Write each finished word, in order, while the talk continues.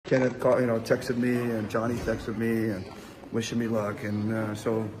Kenneth, texted me, and Johnny texted me, and wishing me luck, and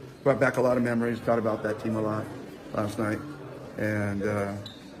so brought back a lot of memories. Thought about that team a lot last night, and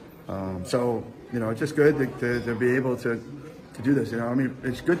so it's just good to be able to do this. I mean,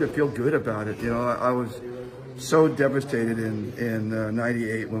 it's good to feel good about it. I was so devastated in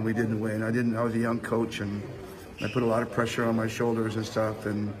 '98 when we didn't win. I was a young coach, and I put a lot of pressure on my shoulders and stuff,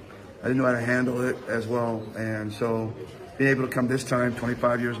 and I didn't know how to handle it as well. And so being able to come this time,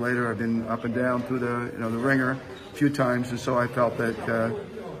 25 years later, I've been up and down through the the ringer a few times, and so I felt that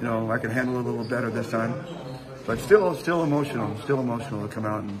I could handle it a little better this time. But still emotional to come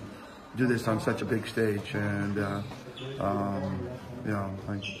out and do this on such a big stage. And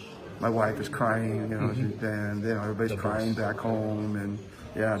my wife is crying, and everybody's crying back home, and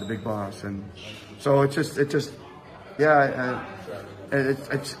the big boss. And so it's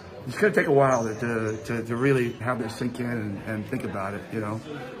going to take a while to really have this sink in and think about it.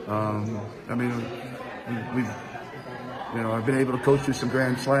 I mean, I've been able to coach through some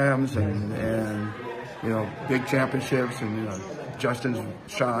Grand Slams and big championships, and Justin's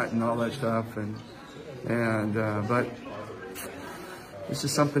shot and all that stuff, but this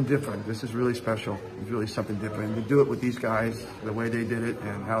is something different. This is really special. It's really something different. And to do it with these guys, the way they did it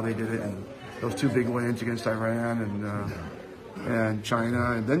and how they did it, and those two big wins against Iran and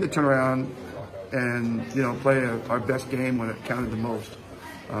China, and then to turn around and play our best game when it counted the most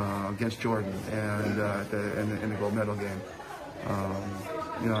against Jordan and in the gold medal game.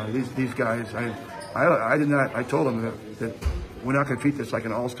 These guys, I told them that we're not going to treat this like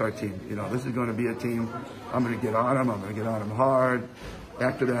an all-star team. This is going to be a team. I'm going to get on them. I'm going to get on them hard.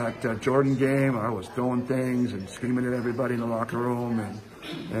 After that Jordan game, I was throwing things and screaming at everybody in the locker room,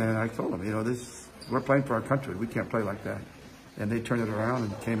 and I told them, we're playing for our country. We can't play like that. And they turned it around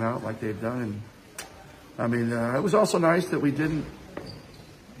and came out like they've done. And I mean, it was also nice that we didn't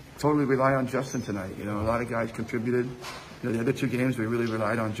totally rely on Justin tonight. A lot of guys contributed. The other two games, we really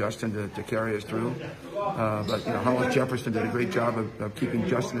relied on Justin to carry us through. But Hollis Jefferson did a great job of keeping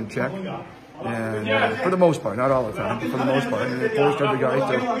Justin in check. And for the most part, not all the time, but for the most part, and it forced other guys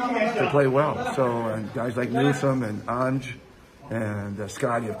to play well. So, and guys like Newsom and Anj and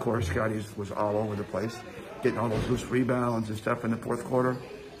Scotty, of course. Scotty was all over the place, getting all those loose rebounds and stuff in the fourth quarter.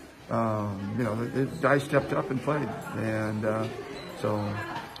 The guys stepped up and played, and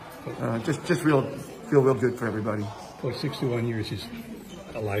just feel real good for everybody. Well, 61 years is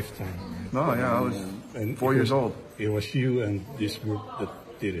a lifetime. Oh yeah, I was 4 years old. It was you and this group that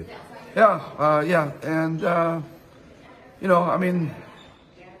did it. Yeah, and I mean,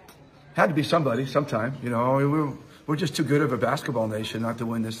 had to be somebody sometime. We're just too good of a basketball nation not to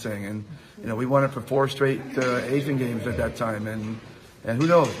win this thing, and we won it for 4 straight Asian games at that time, and who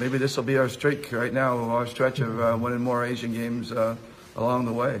knows, maybe this will be our streak right now, our stretch of winning more Asian games along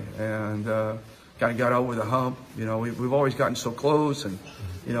the way, and kind of got over the hump. We've always gotten so close, and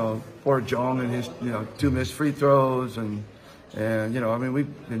poor Jong and his 2 missed free throws, and I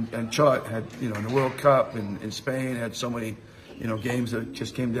mean and Chut had in the World Cup in Spain had so many games that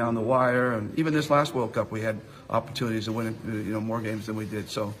just came down the wire, and even this last World Cup we had opportunities to win more games than we did.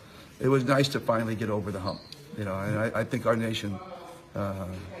 So it was nice to finally get over the hump, and I think our nation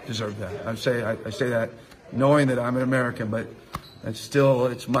deserved that. I say that knowing that I'm an American, but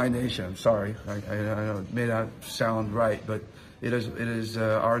it's my nation. I'm sorry, I know it may not sound right, but it is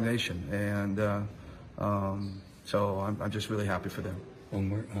our nation, and so I'm just really happy for them. One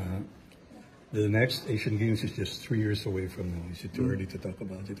more. The next Asian Games is just 3 years away from now. Is it too early to talk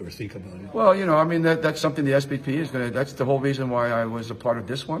about it or think about it? Well, I mean, that's something the SBP is going to, that's the whole reason why I was a part of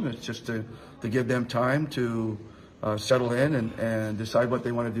this one. It's just to give them time to settle in and decide what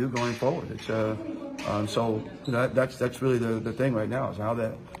they want to do going forward. It's so that's really the thing right now is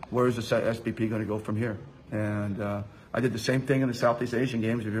where is the SBP going to go from here? And I did the same thing in the Southeast Asian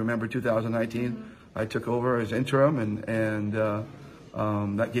Games. If you remember 2019, I took over as interim, and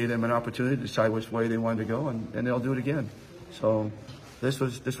that gave them an opportunity to decide which way they wanted to go, and they'll do it again. So this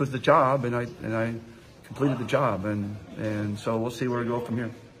was the job, and I completed the job, and so we'll see where we go from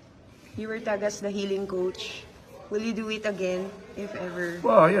here. You were tagged as the healing coach. Will you do it again if ever?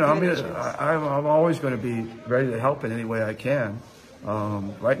 Well, I mean, I'm always going to be ready to help in any way I can.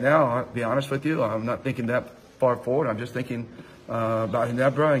 Right now, I'll be honest with you, I'm not thinking that far forward. I'm just thinking about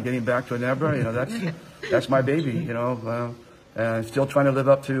Ginebra and getting back to Ginebra. That's my baby. And still trying to live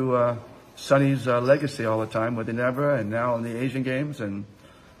up to Sonny's legacy all the time with Ginebra and now in the Asian Games, and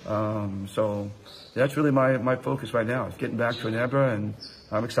so that's really my focus right now is getting back to Ginebra, and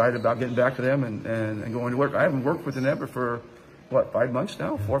I'm excited about getting back to them and going to work. I haven't worked with Ginebra for what, 5 months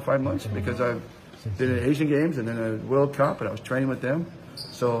now, 4 or 5 months, because I've been at Asian Games and then a World Cup, and I was training with them.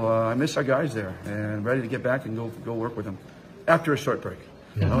 So I miss our guys there and ready to get back and go work with them after a short break.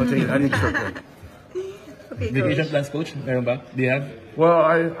 I need a short break. Okay, Vacation Coach. plans, Coach? Meron ba? Do you have? Well,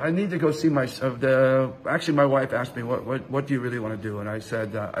 I need to go see actually my wife asked me, what do you really want to do? And I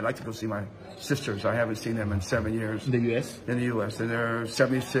said, I'd like to go see my sisters. I haven't seen them in 7 years. In the U.S.? In the U.S. And they're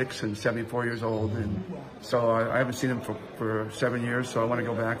 76 and 74 years old. And so I haven't seen them for 7 years. So I want to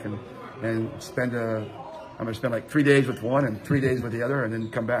go back and spend I'm going to spend like 3 days with one and 3 days with the other and then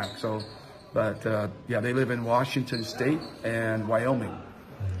come back. So, but yeah, they live in Washington State and Wyoming.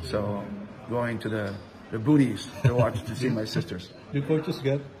 So going to the boonies to see my sisters. Do coaches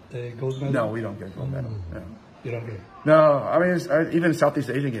get a gold medal? No, we don't get a gold medal. No. You don't get. No, I mean even in Southeast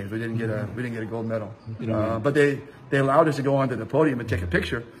Asian games we didn't get a gold medal. But they allowed us to go onto the podium and take a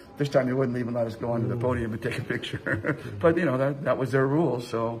picture. This time they wouldn't even let us go onto the podium and take a picture. But you know that was their rules.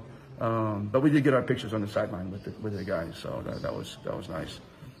 So, but we did get our pictures on the sideline with the guys. So that was nice.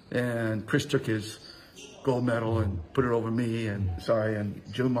 And Chris took his gold medal and put it over me, and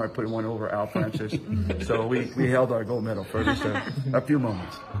Jumar put one over Al Francis. So we held our gold medal for just a few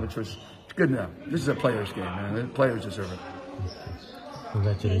moments, which was good enough. This is a players' game, man. The players deserve it.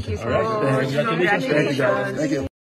 Congratulations. Thank you, Coach. Thank you, guys. Thank you.